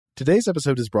Today's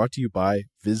episode is brought to you by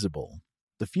Visible.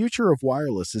 The future of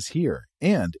wireless is here,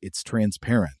 and it's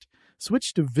transparent.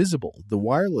 Switch to Visible, the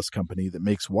wireless company that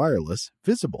makes wireless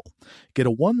visible. Get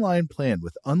a one-line plan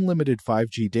with unlimited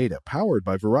 5G data powered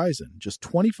by Verizon, just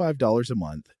 $25 a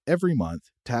month, every month,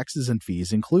 taxes and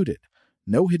fees included.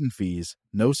 No hidden fees,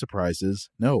 no surprises,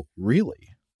 no, really.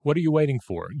 What are you waiting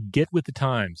for? Get with the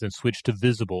times and switch to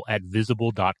Visible at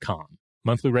Visible.com.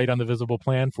 Monthly rate on the Visible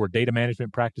plan for data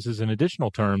management practices and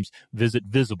additional terms, visit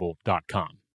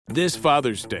Visible.com. This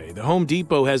Father's Day, the Home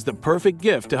Depot has the perfect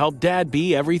gift to help Dad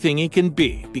be everything he can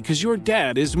be, because your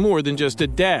dad is more than just a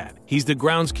dad. He's the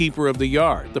groundskeeper of the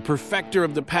yard, the perfecter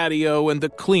of the patio, and the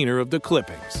cleaner of the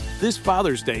clippings. This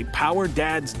Father's Day, power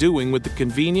Dad's doing with the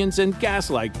convenience and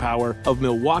gas-like power of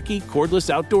Milwaukee cordless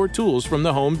outdoor tools from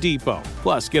the Home Depot.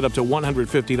 Plus, get up to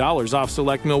 $150 off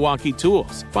select Milwaukee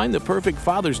tools. Find the perfect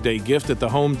Father's Day gift at the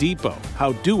Home Depot.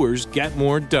 How doers get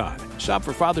more done. Shop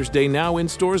for Father's Day now in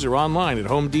stores or online at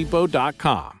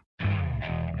HomeDepot.com.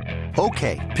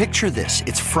 Okay, picture this.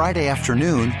 It's Friday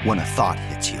afternoon when a thought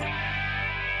hits you.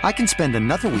 I can spend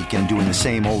another weekend doing the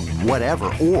same old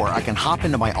whatever, or I can hop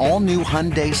into my all-new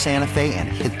Hyundai Santa Fe and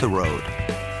hit the road.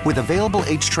 With available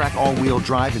H-Track all-wheel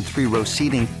drive and 3-row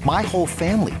seating, my whole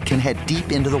family can head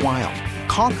deep into the wild.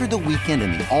 Conquer the weekend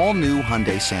in the all-new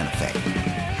Hyundai Santa Fe.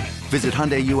 Visit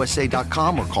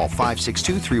HyundaiUSA.com or call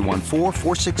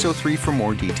 562-314-4603 for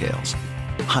more details.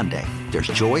 Hyundai, there's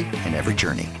joy in every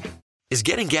journey. Is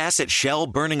getting gas at Shell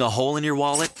burning a hole in your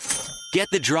wallet? Get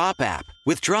the Drop app.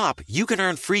 With Drop, you can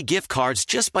earn free gift cards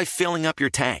just by filling up your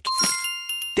tank.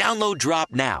 Download Drop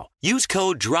now. Use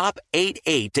code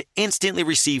DROP88 to instantly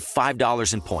receive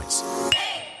 $5 in points.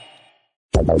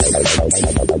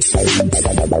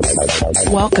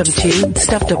 Welcome to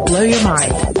Stuff to Blow Your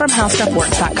Mind from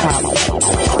HowStuffWorks.com.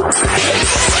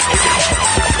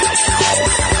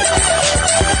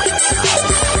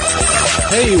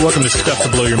 Hey, welcome to Stuff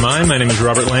to Blow Your Mind. My name is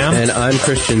Robert Lamb. And I'm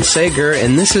Christian Sager,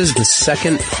 and this is the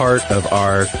second part of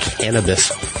our Cannabis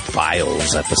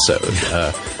Files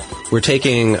episode. We're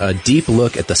taking a deep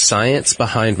look at the science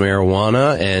behind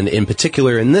marijuana, and in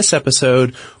particular in this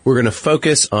episode, we're going to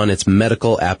focus on its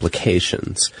medical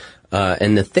applications.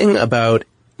 And the thing about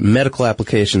medical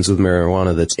applications with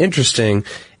marijuana that's interesting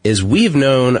is we've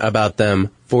known about them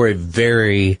for a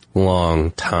very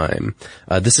long time.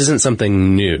 This isn't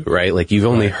something new, right? Like, you've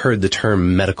only heard the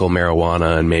term medical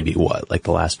marijuana in maybe like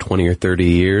the last 20 or 30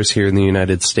 years here in the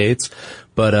United States.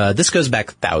 But this goes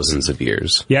back thousands of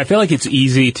years. Yeah, I feel like it's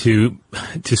easy to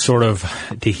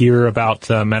hear about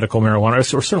medical marijuana,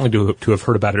 or certainly to have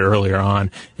heard about it earlier on,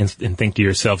 and think to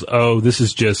yourselves, oh, this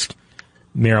is just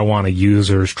marijuana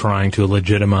users trying to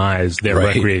legitimize their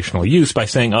recreational use by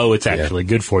saying, oh, it's actually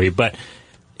good for you. But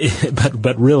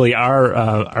really,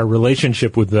 our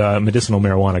relationship with medicinal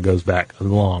marijuana goes back a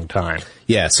long time.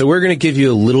 Yeah, so we're going to give you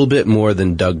a little bit more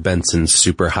than Doug Benson's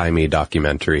Super High Me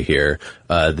documentary here.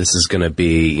 This is going to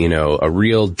be, a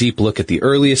real deep look at the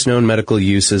earliest known medical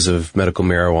uses of medical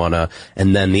marijuana,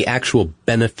 and then the actual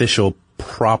beneficial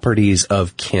properties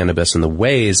of cannabis and the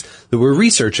ways that we're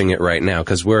researching it right now,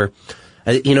 because we're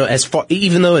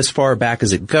even though as far back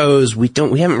as it goes, we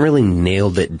haven't really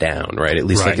nailed it down, right? At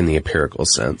least like in the empirical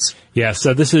sense. Yeah,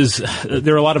 so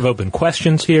there are a lot of open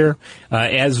questions here.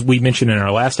 As we mentioned in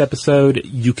our last episode,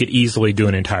 you could easily do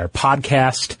an entire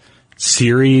podcast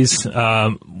series,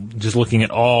 just looking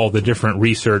at all the different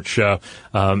research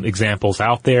examples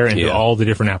out there and all the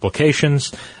different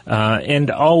applications.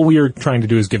 And all we are trying to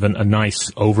do is give a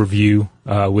nice overview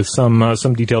with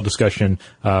some detailed discussion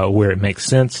where it makes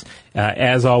sense.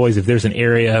 As always, if there's an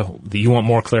area that you want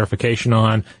more clarification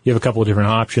on, you have a couple of different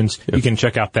options. Yep. You can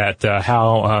check out that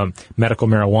how medical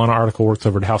marijuana article works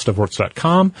over at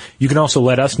HowStuffWorks.com. You can also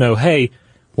let us know, hey,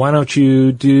 why don't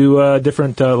you do a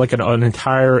different, an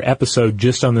entire episode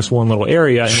just on this one little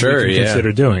area, and we can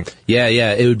consider doing? Yeah.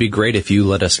 It would be great if you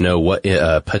let us know what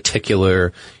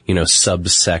particular,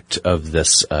 subsect of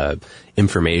this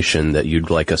information that you'd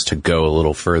like us to go a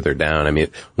little further down. I mean,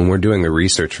 when we're doing the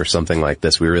research for something like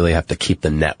this, we really have to keep the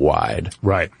net wide.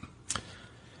 Right.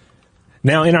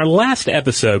 Now, in our last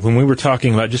episode, when we were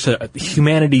talking about just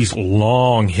humanity's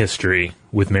long history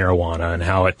with marijuana and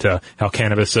how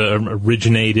cannabis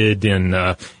originated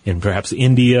in perhaps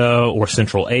India or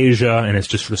Central Asia, and it's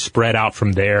just sort of spread out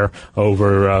from there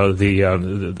over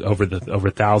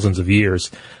thousands of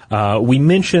years, we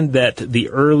mentioned that the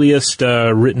earliest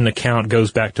written account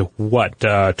goes back to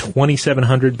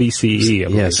 2700 BCE.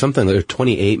 Yeah, something like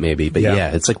 28 maybe, but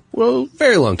it's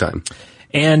very long time.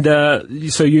 And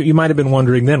so you might have been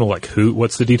wondering then,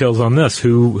 what's the details on this?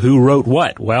 Who wrote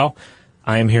what? Well,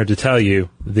 I am here to tell you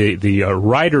the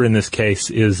writer in this case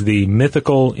is the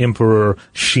mythical Emperor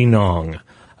Xinong,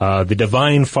 the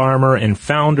divine farmer and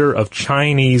founder of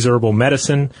Chinese herbal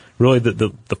medicine, really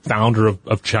the founder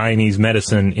of Chinese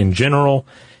medicine in general.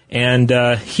 And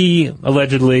he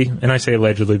allegedly, and I say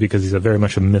allegedly because he's very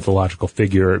much a mythological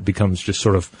figure, it becomes just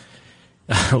sort of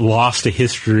lost to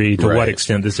history to what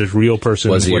extent this is real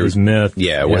person, what is myth.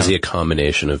 Yeah, was he a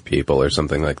combination of people or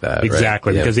something like that?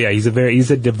 Exactly, right? Because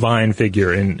he's a divine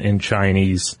figure in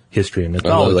Chinese history and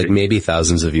mythology. Although, like, maybe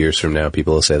thousands of years from now,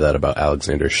 people will say that about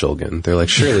Alexander Shulgin. They're like,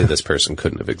 surely this person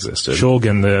couldn't have existed.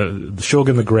 Shulgin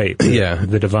the Great,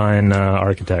 the divine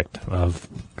architect of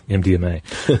MDMA.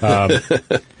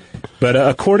 But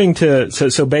according to,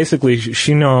 so basically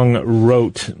Xinong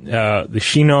wrote the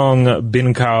Xinong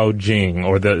Bincao Jing,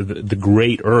 or the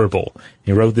Great Herbal.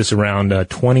 He wrote this around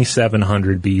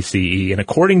 2700 BCE. And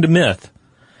according to myth,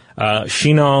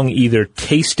 Xinong either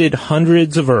tasted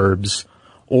hundreds of herbs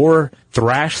or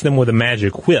thrashed them with a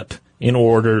magic whip in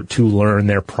order to learn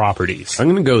their properties. I'm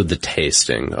going to go with the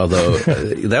tasting, although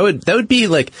that would be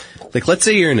like let's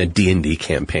say you're in a D&D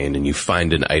campaign and you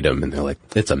find an item and they're like,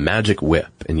 it's a magic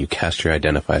whip, and you cast your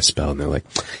identify spell and they're like,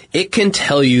 it can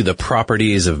tell you the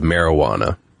properties of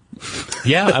marijuana.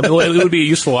 Yeah, I mean, it would be a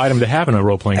useful item to have in a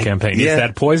role-playing campaign. Is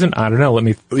that poison? I don't know. Let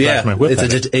me flash my whip.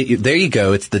 There you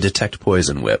go. It's the detect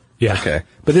poison whip. Yeah. Okay.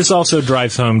 But this also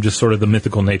drives home just sort of the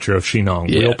mythical nature of Xinong.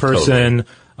 Yeah, real person,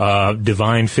 totally.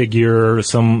 Divine figure,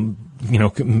 some,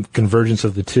 convergence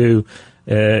of the two.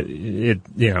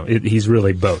 He's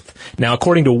really both. Now,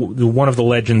 according to one of the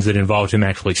legends that involved him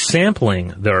actually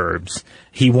sampling the herbs,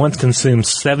 he once consumed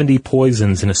 70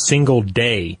 poisons in a single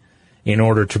day in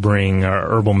order to bring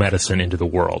herbal medicine into the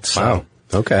world. So, wow.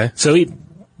 Okay. So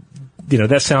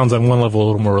that sounds on one level a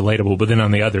little more relatable, but then on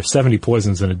the other, 70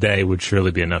 poisons in a day would surely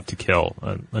be enough to kill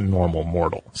a normal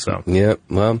mortal. So. Yeah,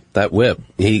 well, that whip,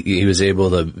 he was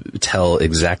able to tell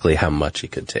exactly how much he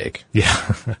could take.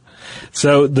 Yeah.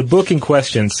 So the book in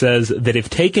question says that if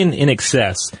taken in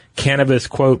excess, cannabis,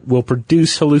 quote, will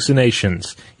produce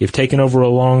hallucinations. If taken over a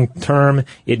long term,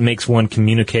 it makes one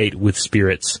communicate with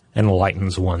spirits and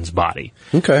lightens one's body.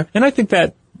 Okay. And I think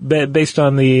that based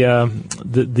on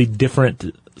the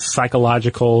different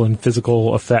psychological and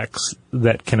physical effects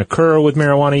that can occur with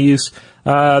marijuana use,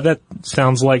 that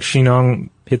sounds like Xinong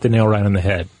hit the nail right on the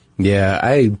head. Yeah,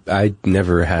 I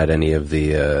never had any of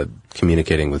the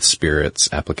communicating with spirits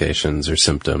applications or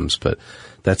symptoms, but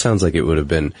that sounds like it would have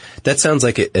been. That sounds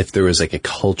like if there was like a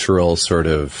cultural sort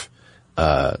of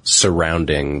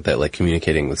surrounding that, like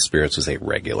communicating with spirits was a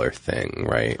regular thing,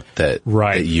 right? That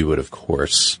you would, of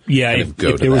course, if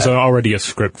there was already a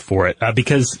script for it,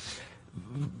 because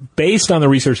based on the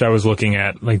research I was looking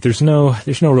at, like there's no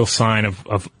real sign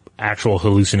of actual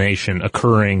hallucination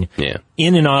occurring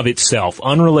in and of itself,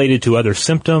 unrelated to other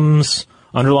symptoms,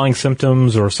 underlying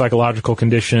symptoms or psychological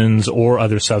conditions or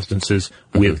other substances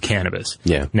with cannabis.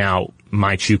 Yeah. Now,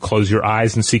 might you close your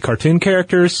eyes and see cartoon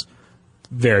characters?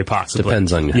 Very possibly.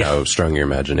 Depends on how strong your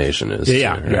imagination is.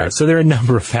 Yeah. So there are a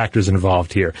number of factors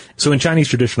involved here. So in Chinese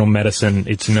traditional medicine,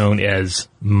 it's known as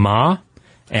Ma.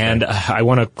 And I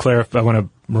want to clarify, I want to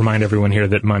remind everyone here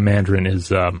that my Mandarin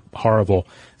is horrible.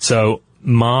 So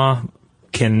Ma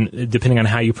can, depending on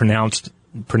how you pronounce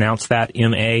that,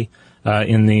 M-A,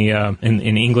 in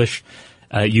English,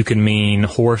 you can mean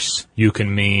horse, you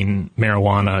can mean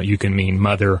marijuana, you can mean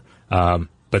mother,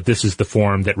 but this is the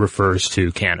form that refers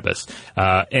to cannabis.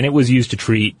 And it was used to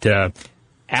treat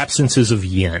absences of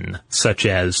yin, such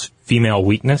as female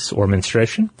weakness or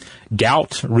menstruation,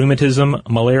 gout, rheumatism,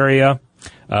 malaria,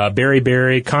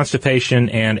 beriberi, constipation,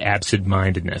 and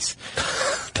absent-mindedness.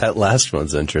 That last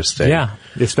one's interesting. Yeah,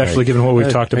 especially given what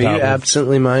we've talked about. Are you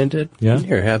absently minded? Yeah.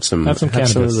 Here, have some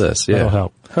cannabis. Some of this. Yeah. That'll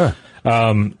help. Huh.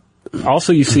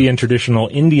 Also, you see in traditional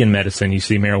Indian medicine, you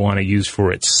see marijuana used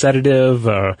for its sedative,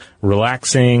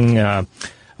 relaxing,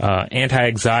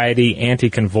 anti-anxiety,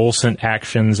 anti-convulsant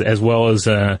actions, as well as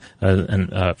for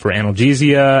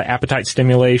analgesia, appetite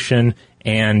stimulation,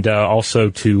 and also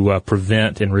to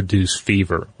prevent and reduce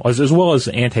fever, as well as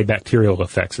antibacterial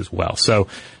effects as well. So,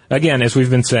 again, as we've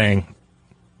been saying,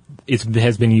 it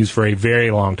has been used for a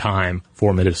very long time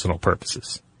for medicinal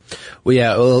purposes. Well,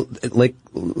 yeah, like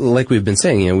we've been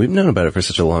saying, we've known about it for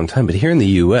such a long time, but here in the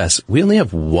U.S., we only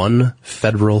have one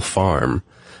federal farm.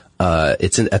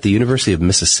 It's at the University of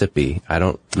Mississippi. I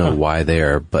don't know why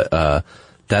there, but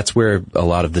that's where a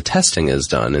lot of the testing is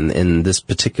done. And this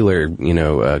particular,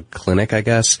 clinic, I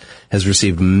guess, has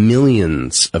received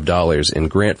millions of dollars in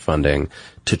grant funding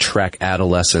to track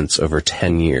adolescents over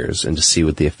 10 years and to see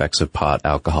what the effects of pot,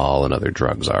 alcohol, and other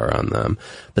drugs are on them.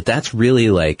 But that's really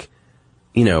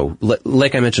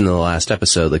like I mentioned in the last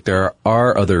episode, like there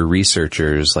are other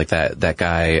researchers like that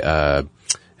guy,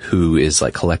 who is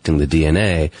like collecting the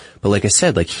DNA. But like I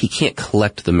said, like he can't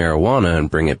collect the marijuana and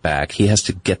bring it back. He has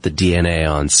to get the DNA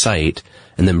on site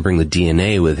and then bring the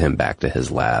DNA with him back to his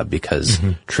lab because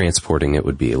transporting it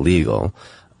would be illegal,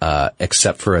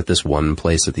 except for at this one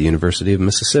place at the University of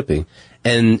Mississippi.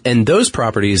 And those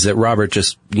properties that Robert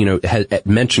just, had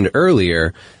mentioned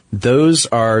earlier, those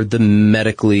are the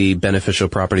medically beneficial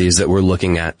properties that we're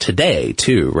looking at today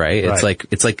too, right?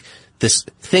 It's like this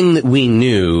thing that we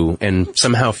knew and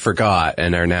somehow forgot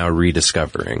and are now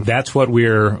rediscovering. That's what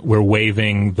we're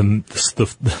waving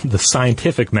the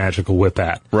scientific magical whip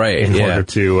at, right? In order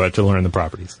to learn the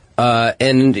properties.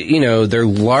 And they're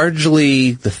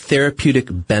largely, the therapeutic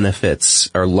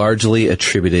benefits are largely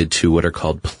attributed to what are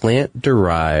called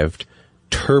plant-derived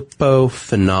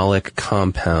terpophenolic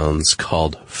compounds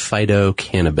called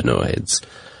phytocannabinoids.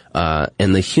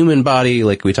 And the human body,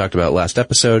 like we talked about last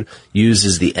episode,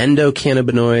 uses the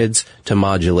endocannabinoids to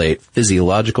modulate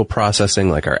physiological processing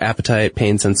like our appetite,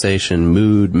 pain sensation,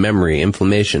 mood, memory,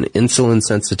 inflammation, insulin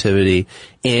sensitivity,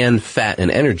 and fat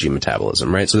and energy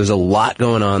metabolism, right? So there's a lot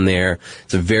going on there.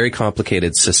 It's a very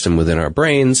complicated system within our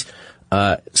brains.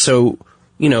 So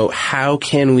how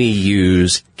can we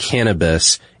use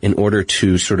cannabis in order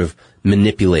to sort of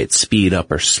manipulate, speed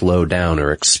up, or slow down,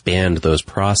 or expand those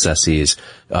processes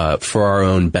for our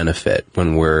own benefit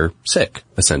when we're sick,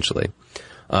 essentially?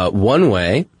 One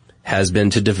way has been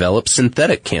to develop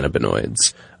synthetic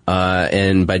cannabinoids.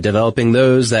 And by developing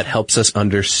those, that helps us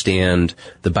understand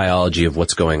the biology of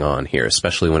what's going on here,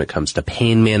 especially when it comes to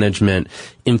pain management,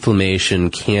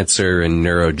 inflammation, cancer, and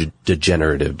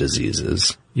neurodegenerative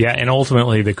diseases. Yeah, and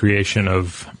ultimately the creation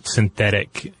of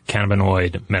synthetic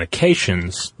cannabinoid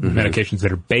medications, medications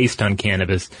that are based on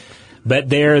cannabis. But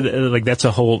that's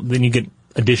a whole, then you get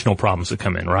additional problems that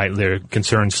come in, right? There are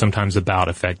concerns sometimes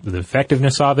about the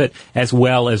effectiveness of it, as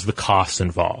well as the costs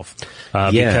involved.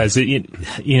 Because,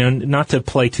 not to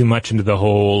play too much into the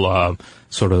whole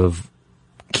sort of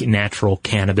natural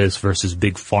cannabis versus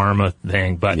big pharma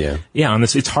thing, but on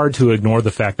this, it's hard to ignore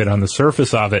the fact that on the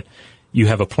surface of it, you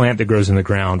have a plant that grows in the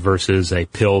ground versus a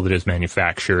pill that is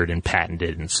manufactured and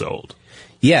patented and sold.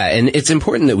 Yeah, and it's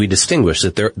important that we distinguish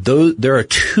that there are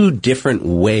two different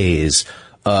ways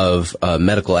of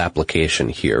medical application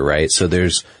here, right? So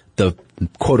there's the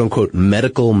quote-unquote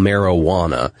medical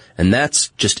marijuana, and that's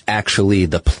just actually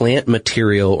the plant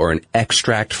material or an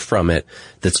extract from it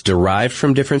that's derived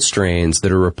from different strains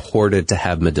that are reported to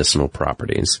have medicinal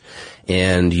properties.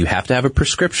 And you have to have a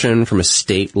prescription from a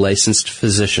state-licensed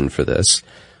physician for this.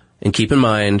 And keep in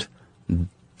mind,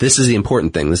 this is the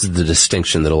important thing. This is the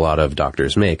distinction that a lot of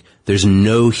doctors make. There's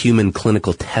no human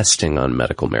clinical testing on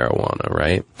medical marijuana,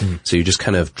 right? So you're just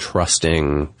kind of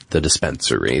trusting the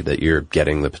dispensary that you're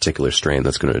getting the particular strain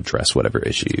that's going to address whatever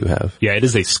issue you have. Yeah, it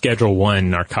is a Schedule I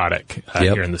narcotic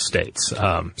here in the States.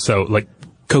 So, like,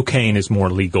 cocaine is more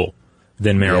legal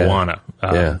than marijuana,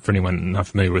 for anyone not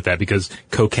familiar with that, because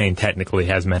cocaine technically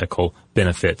has medical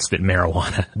benefits that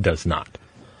marijuana does not.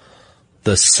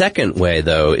 The second way,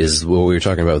 though, is what we were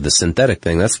talking about with the synthetic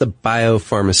thing. That's the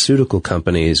biopharmaceutical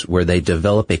companies where they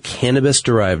develop a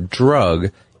cannabis-derived drug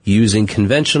using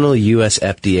conventional U.S.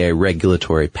 FDA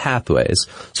regulatory pathways.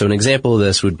 So an example of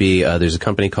this would be there's a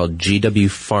company called GW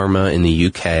Pharma in the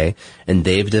UK, and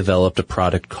they've developed a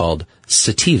product called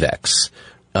Sativex,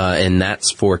 and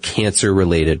that's for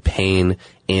cancer-related pain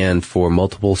and for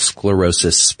multiple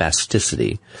sclerosis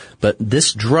spasticity. But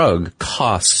this drug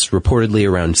costs reportedly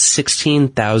around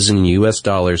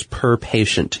 $16,000 per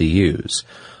patient to use.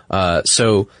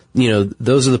 So,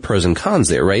 those are the pros and cons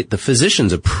there, right? The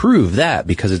physicians approve that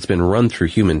because it's been run through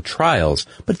human trials,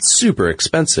 but it's super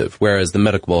expensive. Whereas the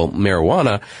medical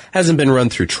marijuana hasn't been run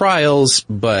through trials,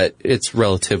 but it's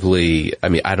relatively,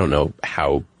 I don't know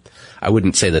how, I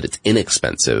wouldn't say that it's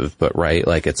inexpensive, but right,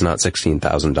 like it's not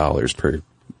 $16,000 per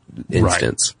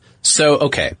instance. Right. So,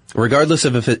 okay, regardless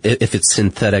of if it's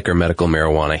synthetic or medical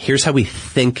marijuana, here's how we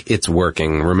think it's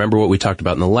working. Remember what we talked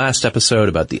about in the last episode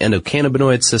about the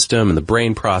endocannabinoid system and the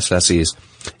brain processes.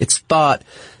 It's thought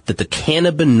that the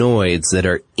cannabinoids that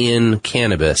are in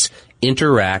cannabis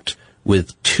interact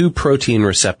with two protein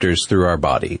receptors through our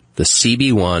body, the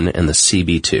CB1 and the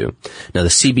CB2. Now, the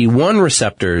CB1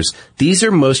 receptors, these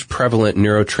are most prevalent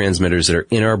neurotransmitters that are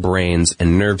in our brains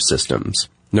and nervous systems.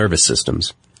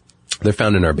 They're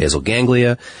found in our basal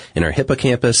ganglia, in our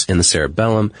hippocampus, in the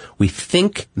cerebellum. We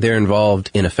think they're involved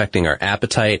in affecting our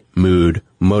appetite, mood,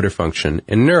 motor function,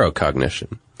 and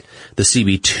neurocognition. The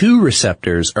CB2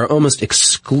 receptors are almost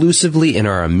exclusively in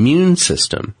our immune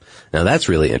system. Now that's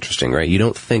really interesting, right? You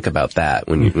don't think about that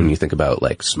when you think about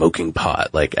like smoking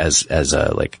pot, like as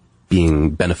like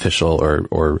being beneficial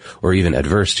or even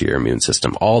adverse to your immune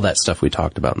system. All that stuff we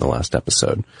talked about in the last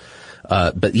episode.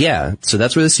 But yeah, so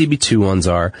that's where the CB2 ones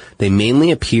are. They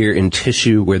mainly appear in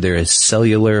tissue where there is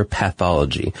cellular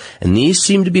pathology. And these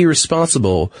seem to be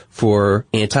responsible for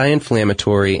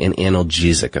anti-inflammatory and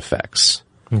analgesic effects.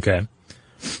 Okay.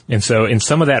 And so in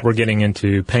some of that, we're getting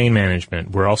into pain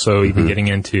management. We're also even getting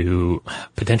into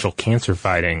potential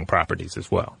cancer-fighting properties as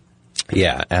well.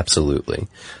 Yeah, absolutely.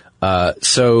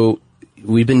 So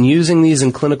we've been using these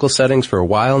in clinical settings for a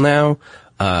while now.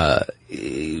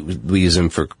 We use them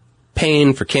for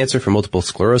pain, for cancer, for multiple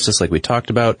sclerosis, like we talked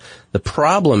about. The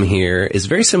problem here is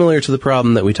very similar to the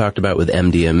problem that we talked about with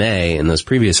MDMA in those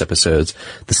previous episodes,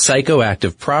 the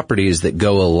psychoactive properties that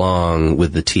go along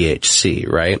with the THC,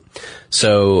 right?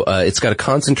 So it's got a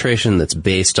concentration that's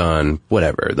based on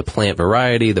whatever, the plant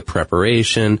variety, the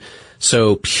preparation.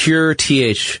 So pure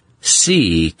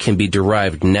THC can be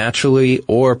derived naturally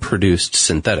or produced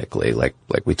synthetically, like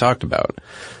we talked about.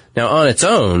 Now, on its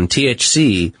own,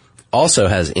 THC also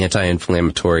has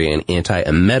anti-inflammatory and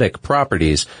anti-emetic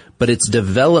properties, but its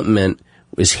development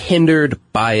is hindered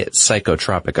by its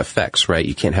psychotropic effects, right?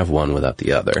 You can't have one without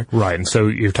the other. Right. And so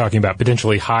you're talking about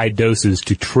potentially high doses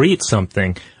to treat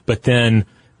something, but then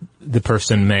the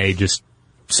person may just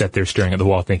sit there staring at the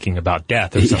wall thinking about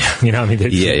death or something. You know, I mean,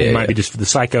 it might be just the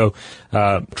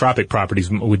psychotropic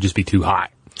properties would just be too high.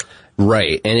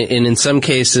 Right. And in some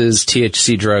cases,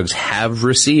 THC drugs have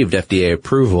received FDA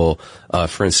approval,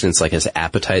 for instance, like as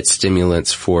appetite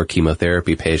stimulants for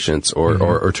chemotherapy patients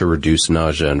or to reduce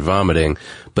nausea and vomiting.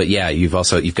 But yeah, you've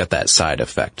got that side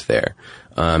effect there.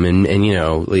 And you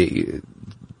know,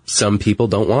 some people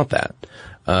don't want that.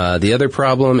 The other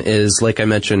problem is, like I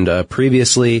mentioned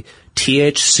previously,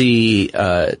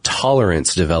 THC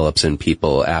tolerance develops in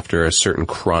people after a certain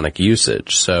chronic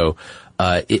usage. So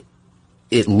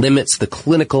it limits the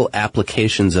clinical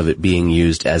applications of it being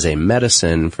used as a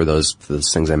medicine for those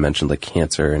things I mentioned, like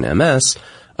cancer and MS,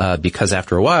 because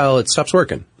after a while it stops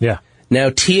working. Yeah. Now,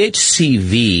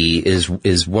 THCV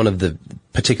is one of the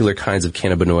particular kinds of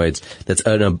cannabinoids that's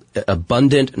an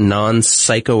abundant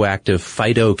non-psychoactive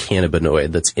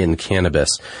phytocannabinoid that's in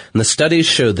cannabis. And the studies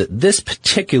show that this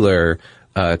particular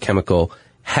chemical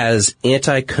has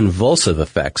anti-convulsive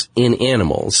effects in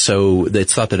animals, so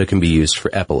it's thought that it can be used for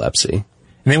epilepsy.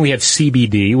 And then we have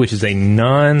CBD, which is a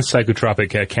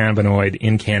non-psychotropic cannabinoid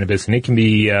in cannabis, and it can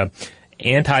be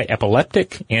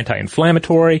anti-epileptic,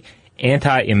 anti-inflammatory,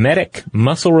 anti-emetic,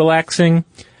 muscle relaxing,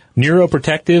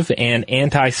 neuroprotective, and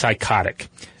antipsychotic.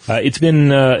 It's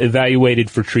been evaluated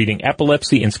for treating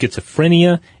epilepsy and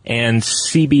schizophrenia, and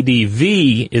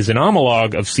CBDV is an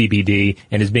homologue of CBD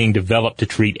and is being developed to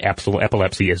treat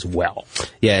epilepsy as well.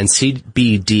 Yeah, and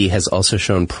CBD has also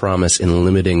shown promise in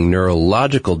limiting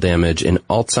neurological damage in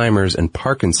Alzheimer's and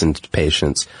Parkinson's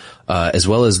patients, as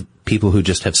well as people who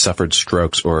just have suffered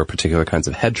strokes or particular kinds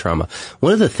of head trauma.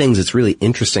 One of the things that's really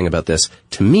interesting about this,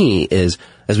 to me, is,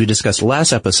 as we discussed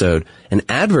last episode, an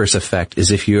adverse effect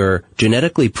is if you're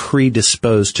genetically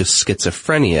predisposed to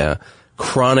schizophrenia,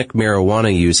 chronic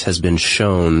marijuana use has been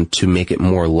shown to make it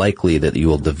more likely that you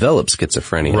will develop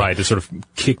schizophrenia. Right, to sort of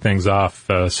kick things off,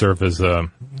 serve as a,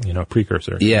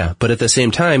 precursor. Yeah, but at the same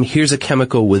time, here's a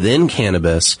chemical within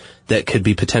cannabis that could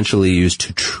be potentially used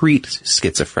to treat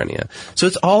schizophrenia. So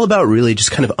it's all about really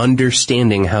just kind of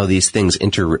understanding how these things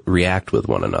interact with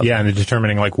one another. Yeah, and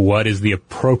determining what is the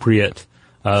appropriate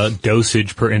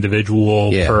dosage per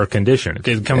individual per condition.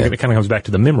 It kind of comes back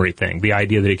to the memory thing, the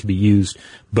idea that it could be used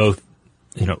both,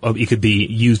 it could be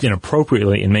used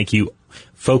inappropriately and make you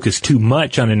focus too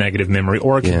much on a negative memory,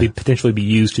 or it could potentially be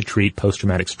used to treat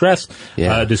post-traumatic stress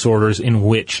disorders in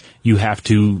which you have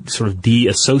to sort of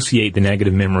de-associate the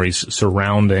negative memories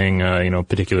surrounding,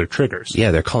 particular triggers.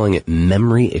 Yeah, they're calling it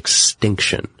memory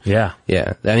extinction. Yeah.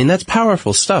 Yeah. I mean, that's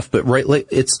powerful stuff, but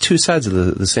it's two sides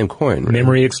of the same coin. Right?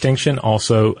 Memory extinction,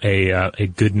 also a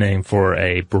good name for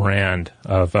a brand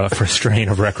of, for a strain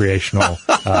of recreational,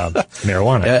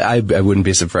 marijuana. I wouldn't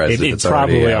be surprised if it's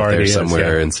already out there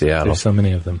somewhere in Seattle. There's so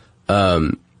many of them.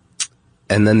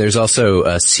 And then there's also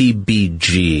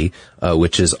CBG,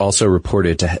 which is also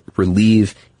reported to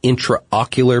relieve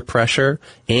intraocular pressure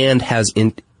and has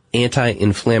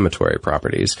anti-inflammatory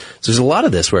properties. So there's a lot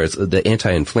of this where it's the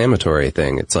anti-inflammatory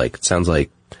thing. It sounds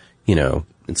like,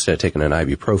 instead of taking an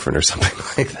ibuprofen or something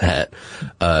like that,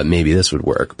 maybe this would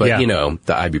work. But,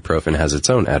 the ibuprofen has its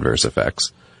own adverse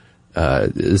effects.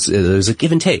 there's a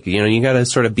give and take. You know, you got to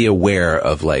sort of be aware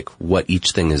of like what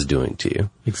each thing is doing to you.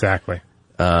 Exactly.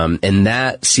 And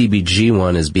that CBG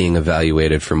one is being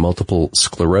evaluated for multiple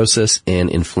sclerosis and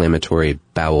inflammatory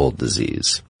bowel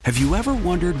disease. Have you ever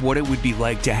wondered what it would be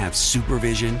like to have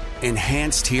supervision,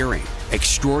 enhanced hearing,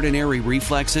 extraordinary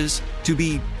reflexes, to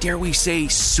be, dare we say,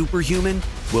 superhuman?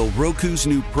 Well, Roku's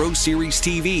new Pro Series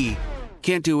TV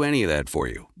can't do any of that for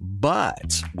you.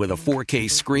 But with a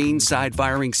 4K screen,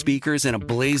 side-firing speakers, and a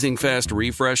blazing fast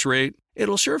refresh rate,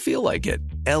 it'll sure feel like it.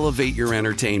 Elevate your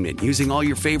entertainment using all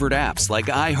your favorite apps like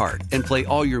iHeart and play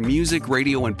all your music,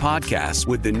 radio, and podcasts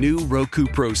with the new Roku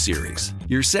Pro Series.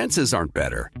 Your senses aren't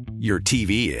better. Your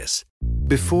TV is.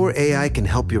 Before AI can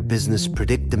help your business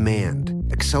predict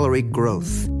demand, accelerate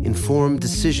growth, inform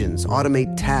decisions,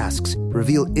 automate tasks,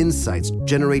 reveal insights,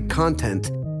 generate content,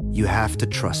 you have to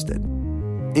trust it.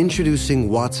 Introducing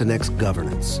watsonx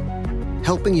Governance,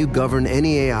 helping you govern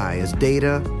any AI as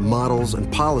data, models, and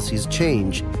policies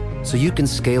change so you can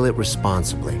scale it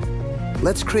responsibly.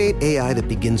 Let's create AI that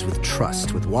begins with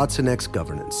trust with watsonx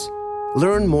Governance.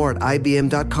 Learn more at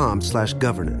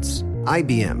ibm.com/governance.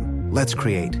 IBM, let's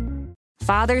create.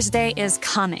 Father's Day is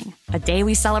coming, a day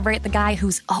we celebrate the guy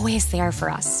who's always there for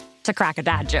us. To crack a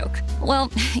dad joke.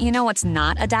 Well, you know what's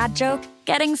not a dad joke?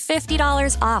 Getting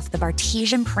 $50 off the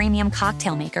Bartesian Premium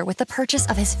Cocktail Maker with the purchase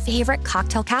of his favorite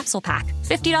cocktail capsule pack.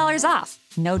 $50 off.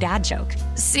 No dad joke.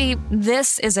 See,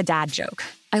 this is a dad joke.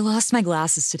 I lost my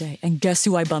glasses today, and guess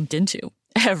who I bumped into?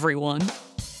 Everyone.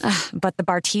 But the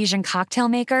Bartesian Cocktail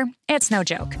Maker, it's no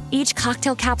joke. Each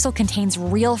cocktail capsule contains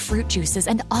real fruit juices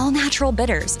and all-natural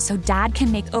bitters, so Dad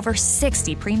can make over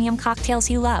 60 premium cocktails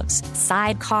he loves.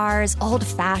 Sidecars, old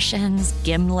fashions,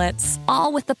 gimlets,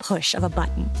 all with the push of a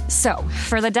button. So,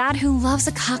 for the dad who loves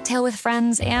a cocktail with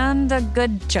friends and a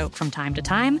good joke from time to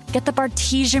time, get the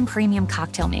Bartesian Premium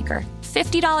Cocktail Maker.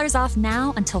 $50 off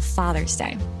now until Father's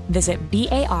Day. Visit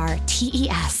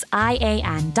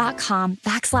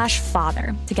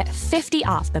BARTESIAN.com/father to get 50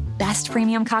 off the best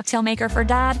premium cocktail maker for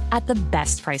dad at the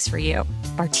best price for you.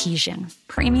 Bartesian.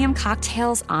 Premium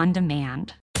cocktails on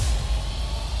demand.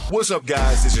 What's up,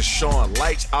 guys? This is Sean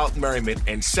Lights Out Merriman,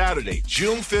 and Saturday,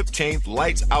 June 15th,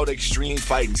 Lights Out Extreme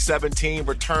Fighting 17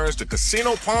 returns to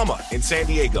Casino Palma in San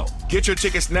Diego. Get your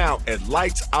tickets now at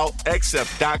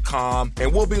lightsoutxf.com,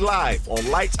 and we'll be live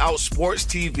on Lights Out Sports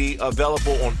TV,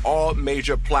 available on all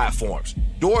major platforms.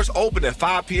 Doors open at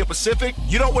 5 p.m. Pacific.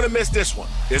 You don't want to miss this one.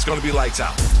 It's going to be lights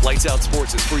out. Lights Out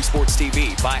Sports is free sports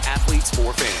TV by athletes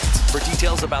for fans. For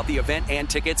details about the event and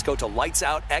tickets, go to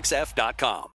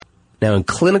lightsoutxf.com. Now, in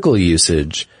clinical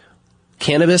usage,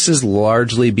 cannabis is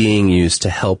largely being used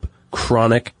to help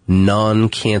chronic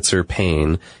non-cancer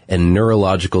pain and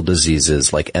neurological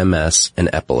diseases like MS and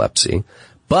epilepsy.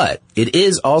 But it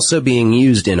is also being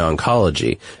used in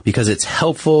oncology because it's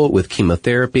helpful with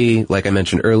chemotherapy, like I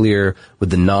mentioned earlier,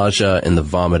 with the nausea and the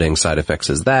vomiting side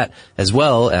effects as that, as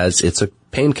well as it's a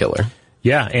painkiller.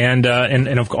 Yeah, and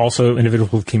also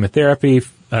individuals with chemotherapy,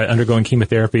 undergoing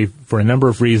chemotherapy for a number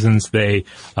of reasons. They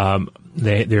are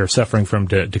suffering from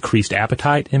decreased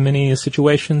appetite in many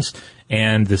situations,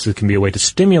 and this can be a way to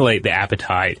stimulate the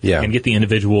appetite and get the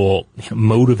individual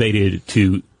motivated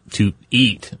to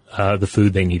eat the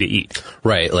food they need to eat.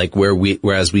 Right, like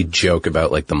whereas we joke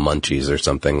about like the munchies or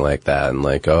something like that, and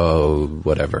like, oh,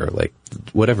 whatever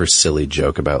silly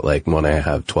joke about like when I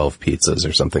have 12 pizzas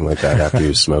or something like that after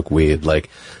you smoke weed, like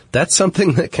that's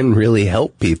something that can really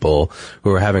help people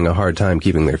who are having a hard time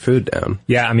keeping their food down.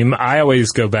 Yeah, I mean, I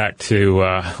always go back to,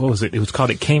 what was it? It was called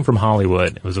It Came from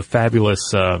Hollywood. It was a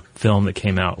fabulous film that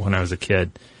came out when I was a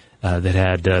kid. That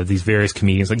had these various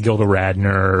comedians like Gilda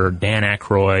Radner, Dan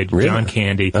Aykroyd, really? John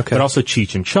Candy, but also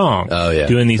Cheech and Chong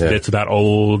doing these bits about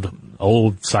old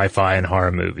sci-fi and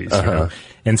horror movies. You know?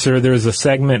 And so there was a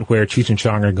segment where Cheech and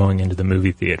Chong are going into the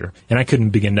movie theater, and I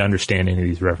couldn't begin to understand any of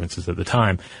these references at the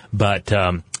time. But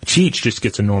Cheech just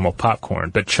gets a normal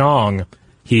popcorn, but Chong,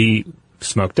 he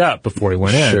smoked up before he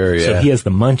went in. Sure, yeah. So he has the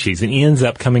munchies, and he ends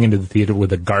up coming into the theater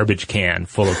with a garbage can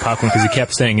full of popcorn because he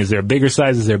kept saying, is there a bigger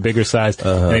size? Is there a bigger size?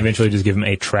 And eventually just give him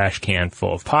a trash can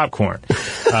full of popcorn.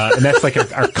 And that's like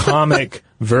our comic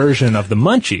version of the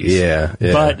munchies. Yeah.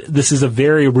 But this is a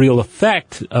very real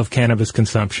effect of cannabis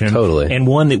consumption. Totally. And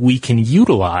one that we can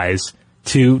utilize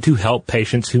to help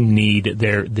patients who need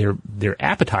their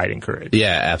appetite encouraged.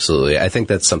 Yeah, absolutely. I think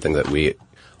that's something that we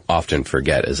often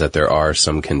forget, is that there are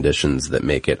some conditions that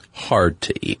make it hard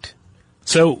to eat.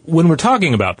 So when we're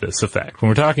talking about this effect, when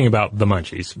we're talking about the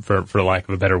munchies, for lack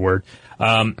of a better word,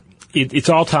 it's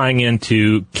all tying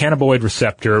into cannabinoid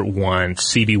receptor 1,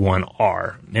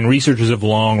 CB1R. And researchers have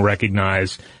long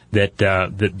recognized that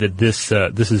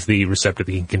this is the receptor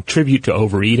that can contribute to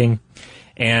overeating.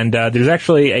 And there's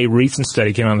actually a recent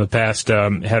study came out in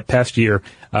the past year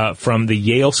from the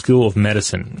Yale School of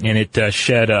Medicine, and it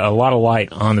shed a lot of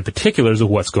light on the particulars of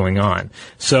what's going on.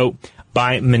 So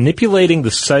by manipulating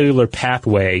the cellular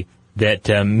pathway that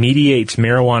mediates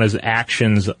marijuana's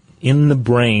actions in the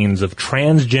brains of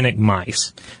transgenic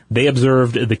mice, they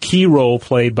observed the key role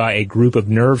played by a group of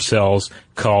nerve cells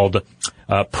called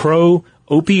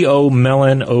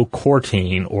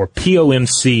pro-opiomelanocortin, or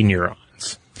POMC neurons.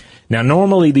 Now,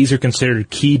 normally these are considered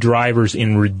key drivers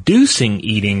in reducing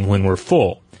eating when we're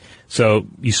full. So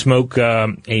you smoke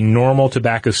a normal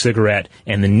tobacco cigarette,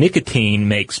 and the nicotine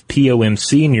makes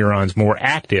POMC neurons more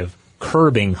active,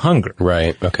 curbing hunger.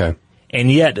 Right, okay. And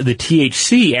yet the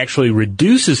THC actually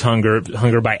reduces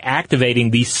hunger by activating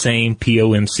these same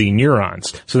POMC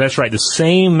neurons. So that's right, the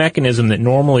same mechanism that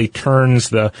normally turns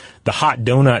the hot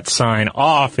donut sign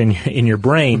off in your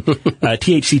brain,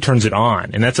 THC turns it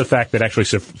on. And that's a fact that actually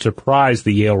surprised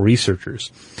the Yale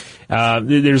researchers.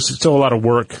 There's still a lot of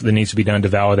work that needs to be done to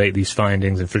validate these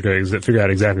findings and figure out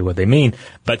exactly what they mean.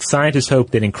 But scientists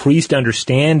hope that increased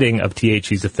understanding of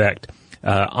THC's effect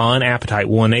on appetite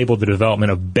will enable the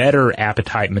development of better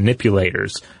appetite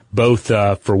manipulators, both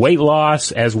for weight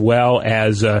loss as well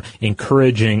as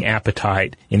encouraging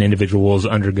appetite in individuals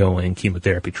undergoing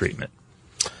chemotherapy treatment.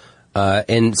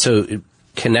 And so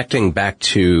connecting back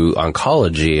to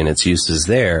oncology and its uses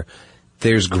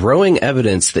there's growing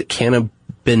evidence that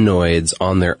cannabinoids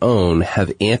on their own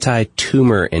have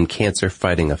anti-tumor and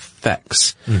cancer-fighting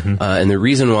effects. Mm-hmm. And the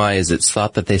reason why is it's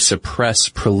thought that they suppress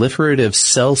proliferative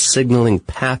cell signaling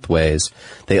pathways.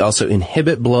 They also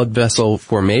inhibit blood vessel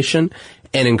formation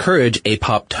and encourage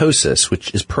apoptosis,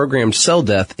 which is programmed cell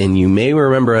death. And you may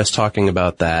remember us talking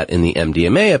about that in the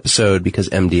MDMA episode, because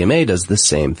MDMA does the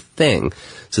same thing.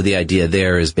 So the idea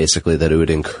there is basically that it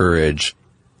would encourage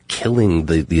killing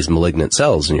these malignant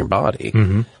cells in your body.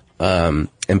 Mm-hmm.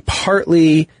 And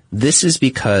partly this is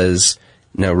because,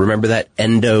 now remember that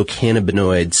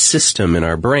endocannabinoid system in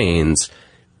our brains,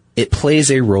 it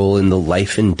plays a role in the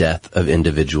life and death of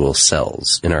individual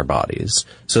cells in our bodies.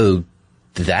 So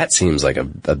that seems like a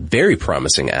very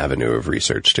promising avenue of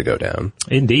research to go down.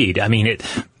 Indeed. I mean,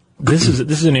 this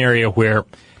is an area where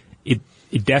it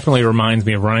definitely reminds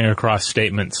me of running across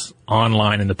statements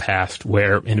online in the past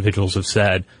where individuals have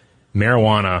said,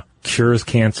 marijuana cures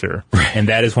cancer, and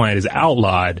that is why it is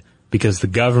outlawed, because the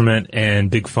government and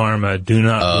Big Pharma do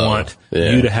not want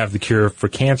you to have the cure for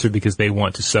cancer because they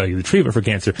want to sell you the treatment for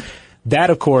cancer. That,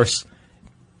 of course,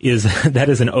 is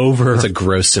an over... It's a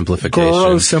gross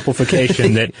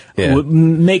simplification. That would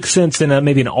make sense in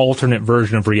maybe an alternate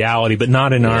version of reality, but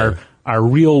not in our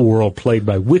real world plagued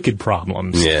by wicked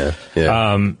problems.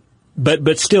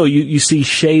 But still, you see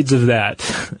shades of that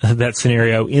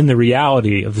scenario in the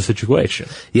reality of the situation.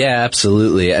 Yeah,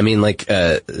 absolutely. I mean,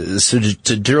 so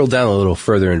to drill down a little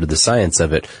further into the science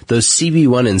of it, those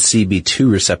CB1 and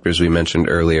CB2 receptors we mentioned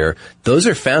earlier, those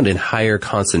are found in higher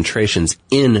concentrations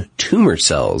in tumor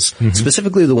cells,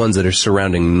 specifically the ones that are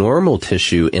surrounding normal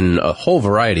tissue in a whole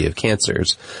variety of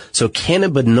cancers. So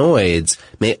cannabinoids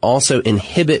may also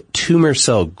inhibit tumor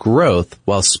cell growth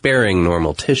while sparing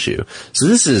normal tissue. So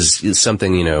this is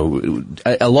something,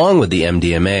 along with the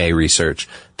MDMA research,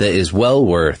 that is well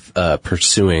worth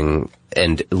pursuing.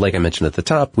 And like I mentioned at the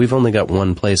top, we've only got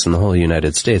one place in the whole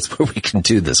United States where we can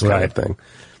do this kind of thing.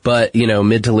 But,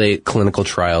 mid to late clinical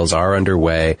trials are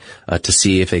underway to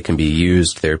see if they can be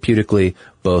used therapeutically,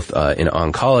 both in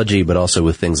oncology, but also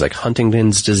with things like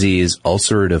Huntington's disease,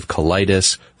 ulcerative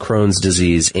colitis, Crohn's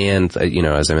disease, and,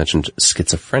 as I mentioned,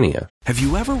 schizophrenia. Have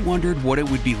you ever wondered what it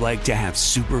would be like to have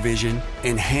supervision,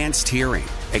 enhanced hearing,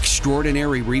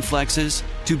 extraordinary reflexes,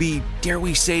 to be, dare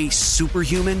we say,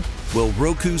 superhuman? Well,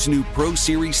 Roku's new Pro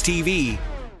Series TV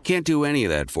can't do any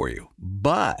of that for you.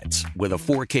 But with a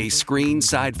 4K screen,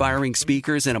 side-firing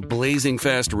speakers, and a blazing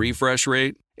fast refresh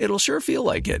rate, it'll sure feel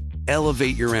like it.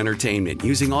 Elevate your entertainment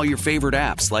using all your favorite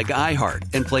apps like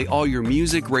iHeart and play all your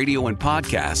music, radio, and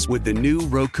podcasts with the new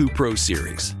Roku Pro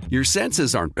Series. Your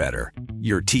senses aren't better.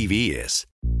 Your TV is.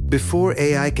 Before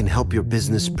AI can help your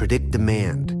business predict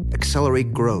demand,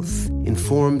 accelerate growth,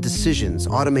 inform decisions,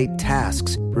 automate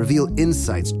tasks, reveal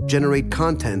insights, generate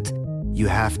content, you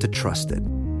have to trust it.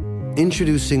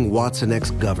 Introducing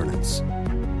watsonx Governance,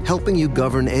 helping you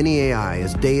govern any AI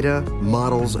as data,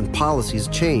 models, and policies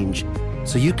change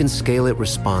so you can scale it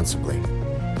responsibly.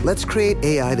 Let's create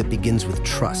AI that begins with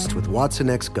trust with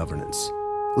watsonx Governance.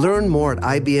 Learn more at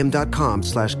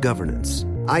ibm.com/governance.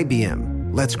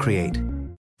 IBM. Let's create.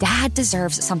 Dad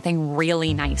deserves something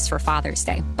really nice for Father's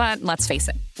Day, but let's face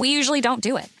it, we usually don't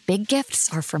do it. Big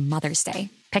gifts are for Mother's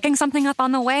Day. Picking something up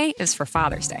on the way is for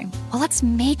Father's Day. Well, let's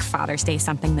make Father's Day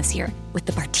something this year with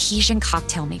the Bartesian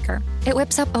Cocktail Maker. It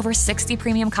whips up over 60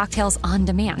 premium cocktails on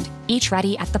demand, each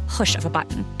ready at the push of a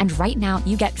button. And right now,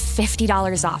 you get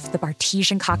 $50 off the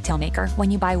Bartesian Cocktail Maker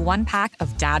when you buy 1 pack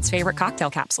of Dad's favorite cocktail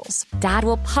capsules. Dad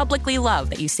will publicly love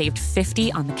that you saved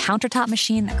 $50 on the countertop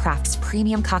machine that crafts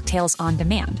premium cocktails on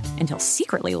demand. And he'll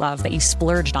secretly love that you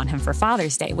splurged on him for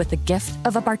Father's Day with the gift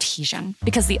of a Bartesian.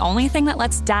 Because the only thing that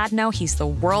lets Dad know he's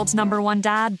the world's #1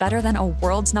 dad better than a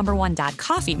world's #1 dad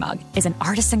coffee mug is an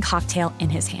artisan cocktail in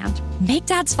his hand. Make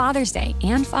Dad's Father's Day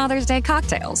and Father's Day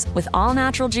cocktails with all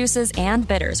natural juices and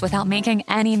bitters without making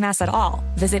any mess at all.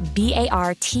 Visit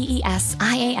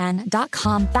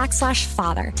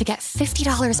BARTESIAN.com/father to get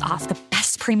 $50 off the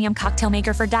best premium cocktail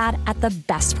maker for Dad at the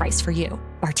best price for you.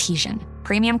 Bartesian.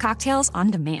 Premium cocktails on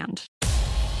demand.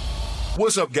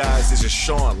 What's up, guys? This is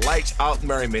Sean Lights Out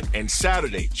Merriman, and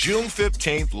Saturday, June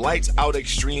 15th, Lights Out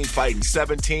Extreme Fighting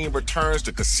 17 returns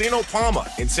to Casino Palma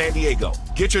in San Diego.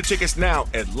 Get your tickets now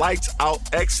at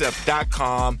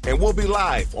lightsoutxf.com, and we'll be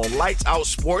live on Lights Out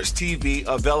Sports TV,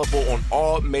 available on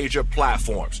all major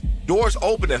platforms. Doors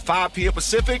open at 5 p.m.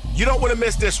 Pacific. You don't want to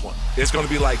miss this one. It's going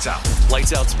to be lights out.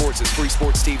 Lights Out Sports is free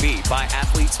sports TV by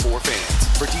athletes for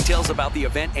fans. For details about the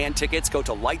event and tickets, go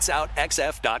to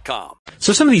lightsoutxf.com.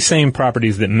 So some of these same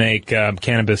properties that make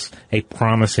cannabis a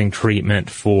promising treatment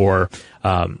for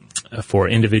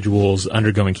individuals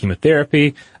undergoing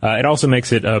chemotherapy, it also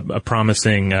makes it a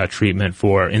promising treatment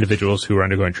for individuals who are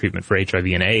undergoing treatment for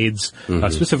HIV and AIDS,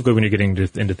 specifically when you're getting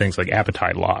into things like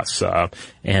appetite loss,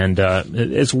 and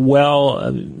as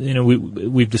well,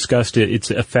 we've discussed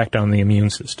its effect on the immune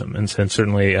system, and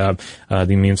certainly the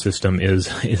immune system is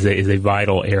a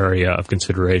vital area of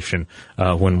consideration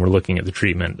when we're looking at the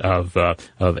treatment of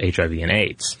HIV and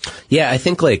AIDS. Yeah, I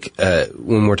think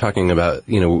when we're talking about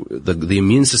the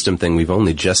immune system thing, we've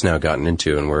only just now gotten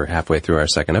into, and we're halfway through our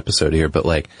second episode here, but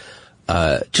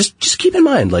just keep in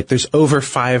mind, there's over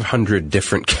 500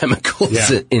 different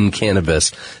chemicals in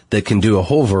cannabis that can do a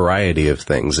whole variety of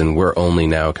things, and we're only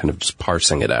now kind of just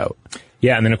parsing it out.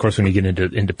 Yeah, and then of course when you get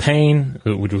into pain,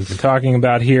 which we've been talking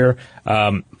about here,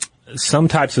 some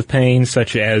types of pain,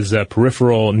 such as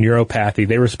peripheral neuropathy,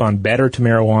 they respond better to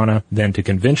marijuana than to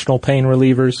conventional pain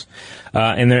relievers.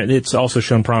 And it's also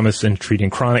shown promise in treating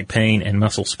chronic pain and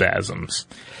muscle spasms.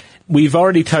 We've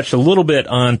already touched a little bit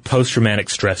on post-traumatic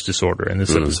stress disorder in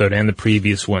this episode and the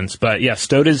previous ones. But yeah,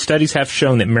 studies have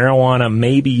shown that marijuana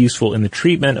may be useful in the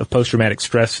treatment of post-traumatic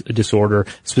stress disorder.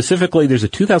 Specifically, there's a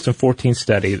 2014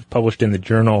 study published in the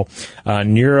journal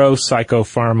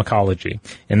Neuropsychopharmacology.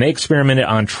 And they experimented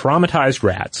on traumatized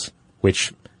rats,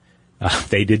 which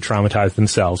they did traumatize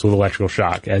themselves with electrical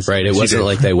shock. It wasn't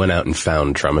like they went out and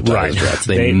found traumatized rats.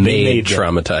 They made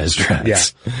traumatized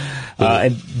rats. Yeah.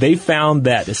 And they found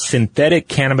that synthetic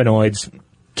cannabinoids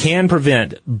can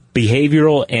prevent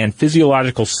behavioral and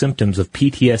physiological symptoms of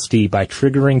PTSD by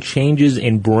triggering changes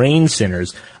in brain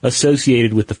centers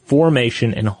associated with the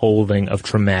formation and holding of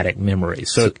traumatic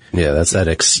memories. So yeah, that's that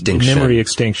extinction. Memory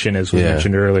extinction, as we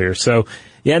mentioned earlier. So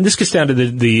yeah, and this gets down to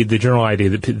the general idea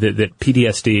that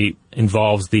PTSD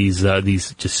involves these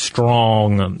just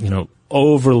strong,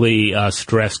 overly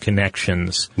stressed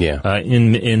connections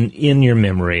in your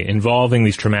memory involving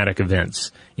these traumatic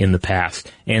events in the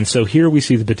past. And so here we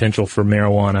see the potential for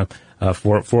marijuana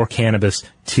for cannabis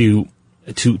to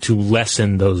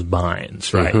lessen those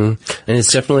binds, right? Mm-hmm. And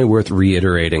it's definitely worth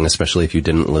reiterating, especially if you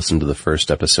didn't listen to the first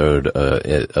episode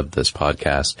of this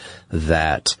podcast,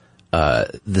 that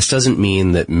this doesn't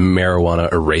mean that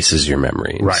marijuana erases your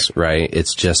memories, right?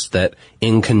 It's just that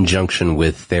in conjunction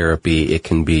with therapy, it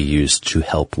can be used to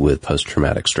help with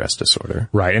post-traumatic stress disorder.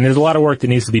 Right. And there's a lot of work that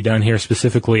needs to be done here,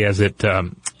 specifically as it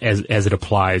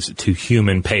applies to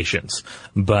human patients.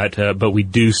 But we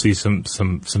do see some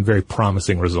very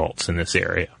promising results in this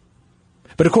area.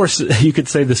 But of course, you could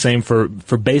say the same for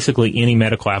basically any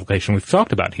medical application we've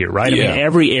talked about here, right? Yeah. I mean,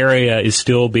 every area is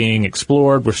still being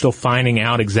explored. We're still finding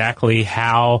out exactly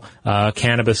how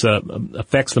cannabis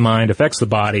affects the mind, affects the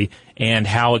body, and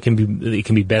how it can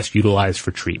be best utilized for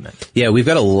treatment. Yeah, we've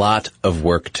got a lot of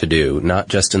work to do, not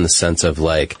just in the sense of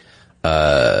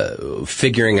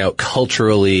figuring out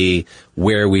culturally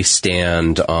where we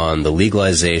stand on the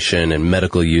legalization and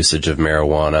medical usage of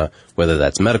marijuana, whether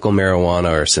that's medical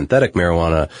marijuana or synthetic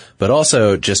marijuana, but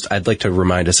also I'd like to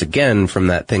remind us again from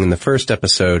that thing in the first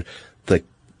episode,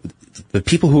 the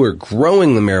people who are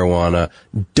growing the marijuana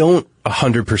don't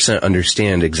 100%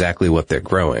 understand exactly what they're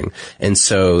growing. And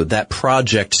so that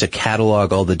project to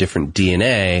catalog all the different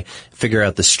DNA, figure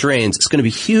out the strains, it's going to be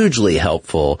hugely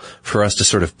helpful for us to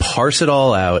sort of parse it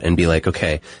all out and be like,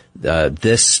 okay,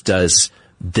 this does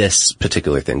this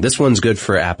particular thing. This one's good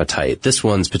for appetite. This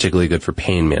one's particularly good for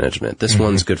pain management. This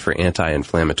one's good for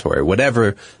anti-inflammatory.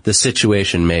 Whatever the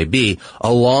situation may be,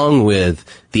 along with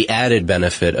the added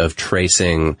benefit of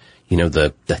tracing, you know,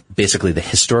 the basically the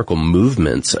historical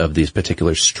movements of these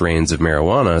particular strains of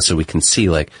marijuana, so we can see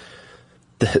like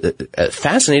the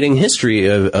fascinating history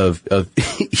of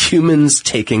humans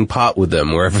taking pot with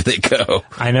them wherever they go.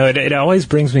 I know it always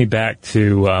brings me back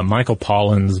to Michael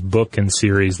Pollan's book and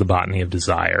series, The Botany of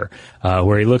Desire,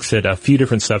 where he looks at a few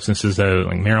different substances, though,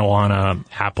 like marijuana,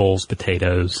 apples,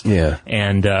 potatoes. Yeah.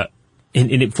 And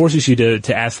it forces you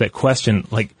to ask that question,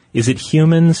 like, is it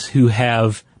humans who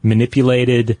have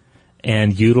manipulated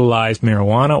and utilized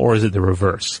marijuana, or is it the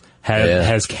reverse?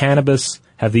 Have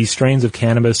these strains of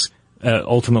cannabis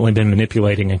ultimately been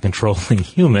manipulating and controlling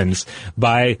humans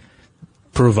by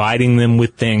providing them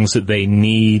with things that they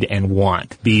need and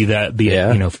want, be it,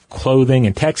 you know, clothing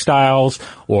and textiles,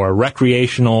 or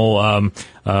recreational,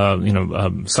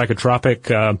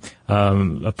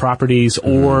 psychotropic, properties,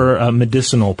 or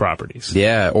medicinal properties.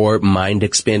 Yeah, or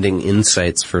mind-expanding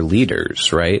insights for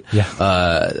leaders, right?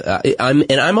 Yeah.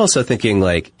 I'm also thinking,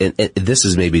 like, and this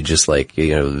is maybe just like,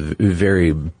 you know,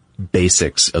 very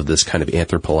basics of this kind of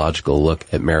anthropological look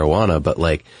at marijuana, but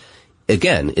like,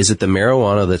 again, is it the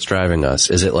marijuana that's driving us?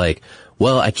 Is it like,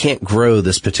 well, I can't grow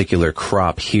this particular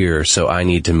crop here, so I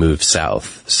need to move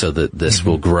south so that this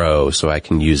will grow so I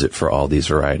can use it for all these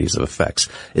varieties of effects?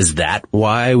 Is that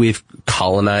why we've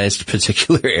colonized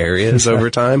particular areas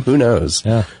over time? Who knows?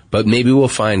 Yeah. But maybe we'll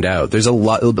find out. There's a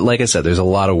lot, like I said, there's a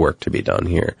lot of work to be done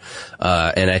here.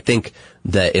 And I think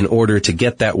that in order to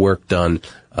get that work done,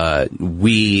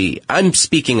 I'm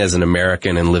speaking as an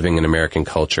American and living in American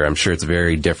culture. I'm sure it's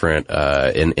very different,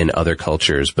 in other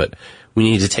cultures, but we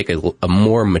need to take a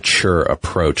more mature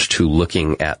approach to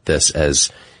looking at this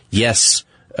as, yes,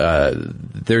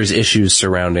 there's issues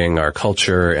surrounding our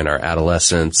culture and our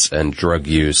adolescence and drug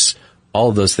use. All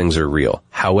of those things are real.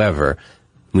 However,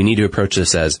 we need to approach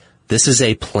this as, this is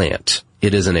a plant.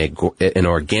 It is an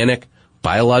organic,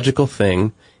 biological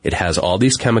thing. It has all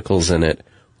these chemicals in it.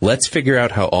 Let's figure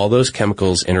out how all those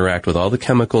chemicals interact with all the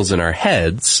chemicals in our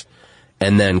heads,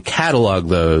 and then catalog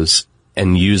those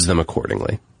and use them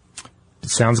accordingly. It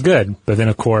sounds good, but then,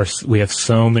 of course, we have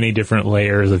so many different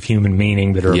layers of human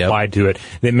meaning that are applied to it,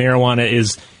 that marijuana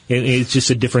it's just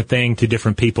a different thing to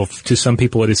different people. To some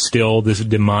people, it is still this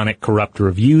demonic corrupter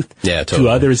of youth. Yeah, totally. To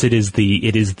others, it is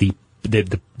the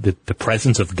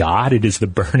presence of God. It is the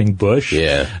burning bush.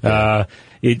 Yeah.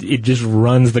 It just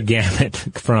runs the gamut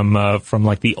from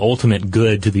like the ultimate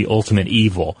good to the ultimate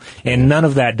evil. And none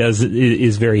of that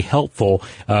is very helpful,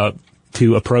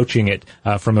 to approaching it,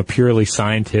 from a purely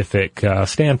scientific,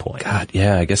 standpoint. God,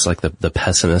 yeah, I guess like the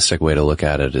pessimistic way to look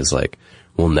at it is like,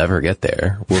 we'll never get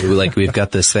there. We've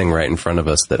got this thing right in front of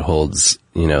us that holds,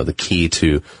 you know, the key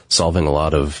to solving a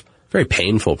lot of very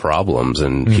painful problems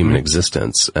in human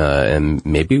existence. And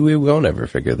maybe we won't ever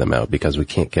figure them out because we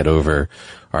can't get over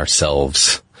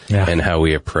ourselves and how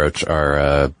we approach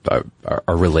our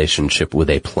relationship with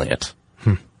a plant.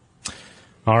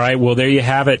 All right. Well, there you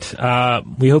have it.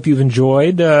 We hope you've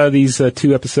enjoyed these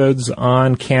 2 episodes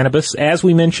on cannabis. As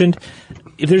we mentioned,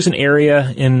 if there's an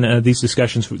area in these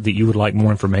discussions that you would like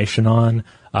more information on,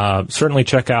 certainly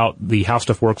check out the How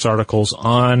Stuff Works articles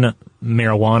on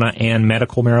marijuana and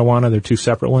medical marijuana. They're 2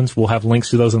 separate ones. We'll have links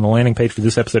to those on the landing page for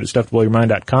this episode at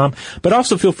StuffToBlowYourMind.com. But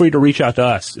also feel free to reach out to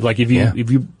us. Like if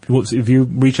you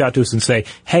reach out to us and say,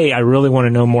 hey, I really want to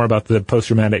know more about the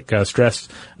post-traumatic stress,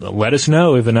 let us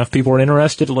know. If enough people are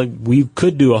interested, like we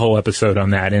could do a whole episode on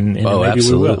that, and maybe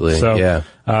absolutely. we will. So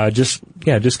just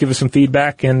give us some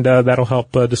feedback, and that'll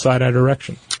help decide our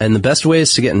direction. And the best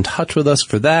ways to get in touch with us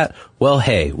for that, well,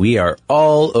 hey, we are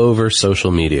all over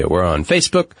social media. We're on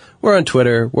Facebook, we're on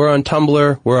Twitter, we're on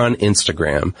Tumblr, we're on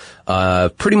Instagram.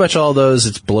 Pretty much all those,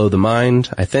 it's Blow the Mind,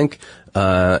 I think.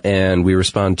 And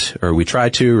we try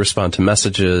to respond to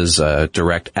messages,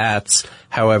 direct ats,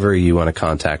 however you want to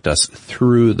contact us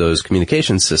through those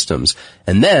communication systems.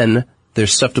 And then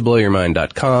There's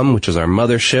StuffToBlowYourMind.com, which is our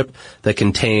mothership that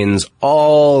contains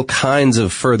all kinds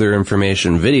of further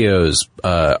information, videos,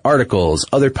 articles,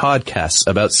 other podcasts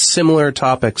about similar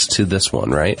topics to this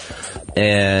one, right?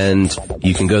 And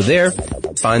you can go there,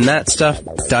 find that stuff,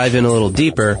 dive in a little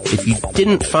deeper. If you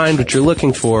didn't find what you're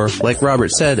looking for, like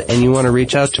Robert said, and you want to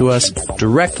reach out to us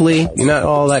directly, you're not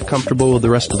all that comfortable with the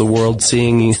rest of the world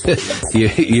seeing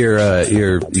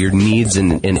your needs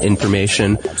and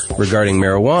information regarding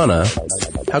marijuana,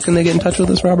 how can they get in touch with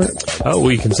us, Robert? Oh,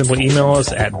 well, you can simply email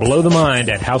us at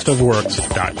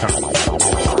blowthemind@howstuffworks.com.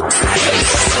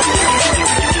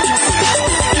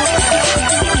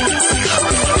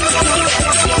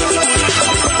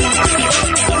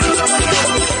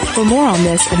 For more on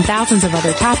this and thousands of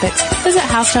other topics, visit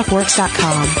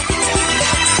howstuffworks.com.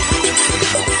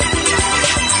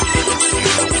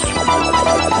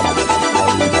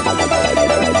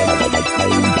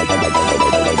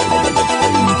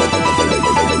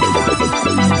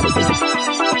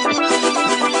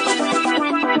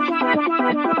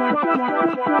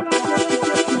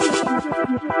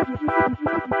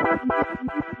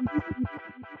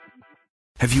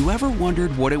 Have you ever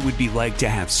wondered what it would be like to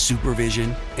have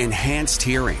supervision, enhanced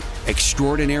hearing,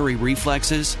 extraordinary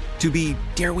reflexes, to be,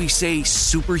 dare we say,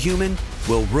 superhuman?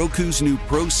 Well, Roku's new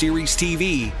Pro Series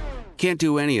TV can't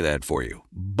do any of that for you.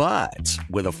 But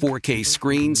with a 4K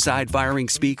screen, side-firing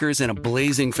speakers, and a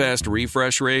blazing fast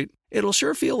refresh rate, it'll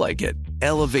sure feel like it.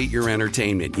 Elevate your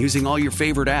entertainment using all your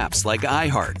favorite apps like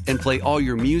iHeart and play all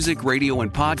your music, radio,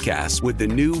 and podcasts with the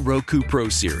new Roku Pro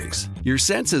Series. Your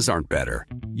senses aren't better.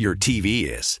 Your TV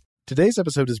is. Today's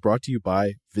episode is brought to you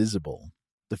by Visible.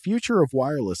 The future of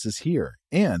wireless is here,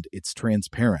 and it's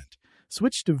transparent.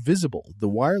 Switch to Visible, the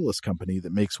wireless company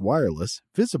that makes wireless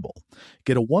visible.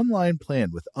 Get a one-line plan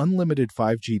with unlimited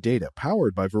 5G data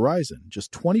powered by Verizon,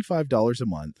 just $25 a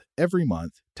month, every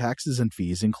month, taxes and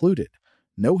fees included.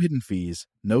 No hidden fees,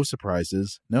 no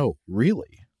surprises, no,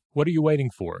 really. What are you waiting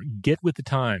for? Get with the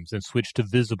times and switch to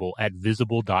Visible at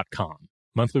Visible.com.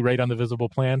 Monthly rate on the Visible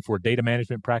plan. For data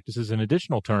management practices and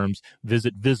additional terms,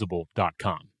 visit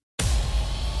Visible.com.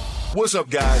 What's up,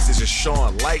 guys? This is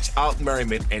Sean Lights Out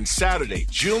Merriman, and Saturday,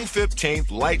 June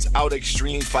 15th, Lights Out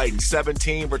Extreme Fighting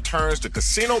 17 returns to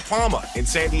Casino Palma in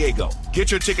San Diego.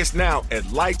 Get your tickets now at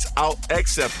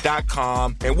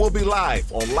lightsoutxf.com, and we'll be live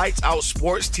on Lights Out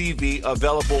Sports TV,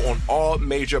 available on all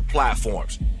major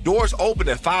platforms. Doors open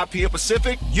at 5 p.m.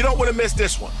 Pacific. You don't want to miss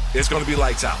this one. It's going to be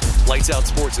lights out. Lights Out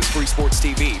Sports is free sports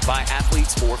TV by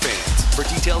athletes for fans. For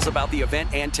details about the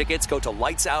event and tickets, go to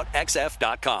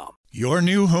lightsoutxf.com. Your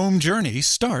new home journey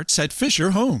starts at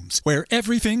Fisher Homes, where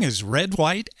everything is red,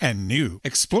 white, and new.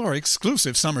 Explore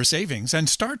exclusive summer savings and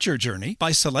start your journey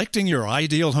by selecting your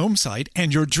ideal home site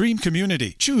and your dream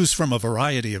community. Choose from a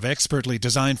variety of expertly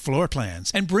designed floor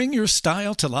plans and bring your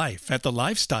style to life at the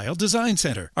Lifestyle Design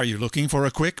Center. Are you looking for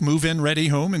a quick move-in ready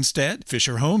home instead?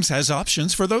 Fisher Homes has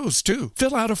options for those too.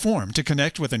 Fill out a form to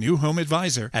connect with a new home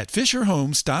advisor at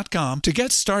fisherhomes.com to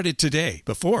get started today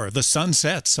before the sun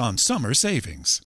sets on summer savings.